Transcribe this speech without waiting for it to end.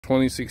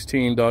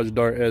2016 Dodge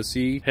Dart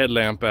SE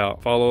headlamp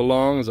out. Follow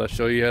along as I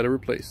show you how to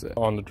replace it.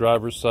 On the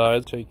driver's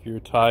side, take your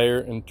tire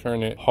and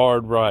turn it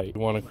hard right. You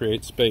want to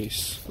create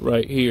space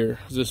right here.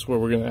 This is where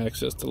we're going to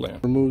access the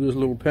lamp. Remove this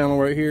little panel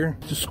right here.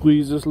 Just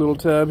squeeze this little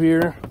tab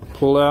here.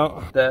 Pull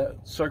out that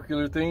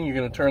circular thing. You're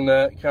going to turn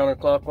that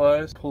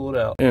counterclockwise. Pull it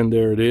out. And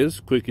there it is.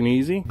 Quick and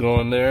easy.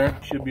 Go in there.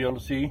 You should be able to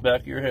see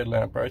back of your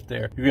headlamp right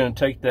there. You're going to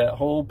take that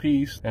whole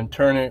piece and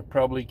turn it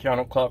probably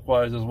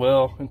counterclockwise as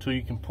well until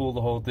you can pull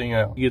the whole thing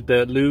out. You get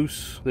that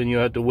loose, then you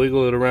have to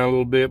wiggle it around a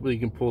little bit, but you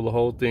can pull the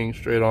whole thing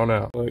straight on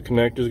out. The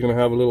connector is going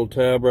to have a little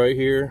tab right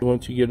here.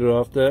 Once you get it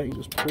off that, you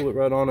just pull it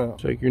right on out.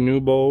 Take your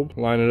new bulb,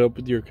 line it up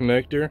with your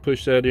connector,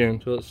 push that in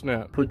until it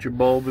snaps. Put your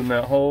bulb in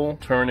that hole,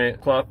 turn it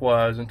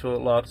clockwise until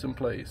it locks in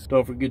place.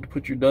 Don't forget to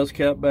put your dust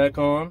cap back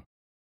on.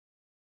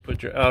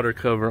 Put your outer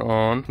cover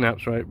on.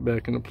 Snaps right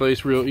back into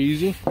place real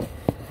easy.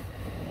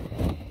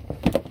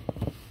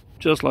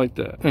 Just like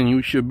that. And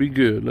you should be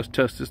good. Let's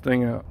test this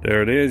thing out.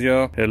 There it is,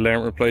 y'all.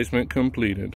 Headlamp replacement completed.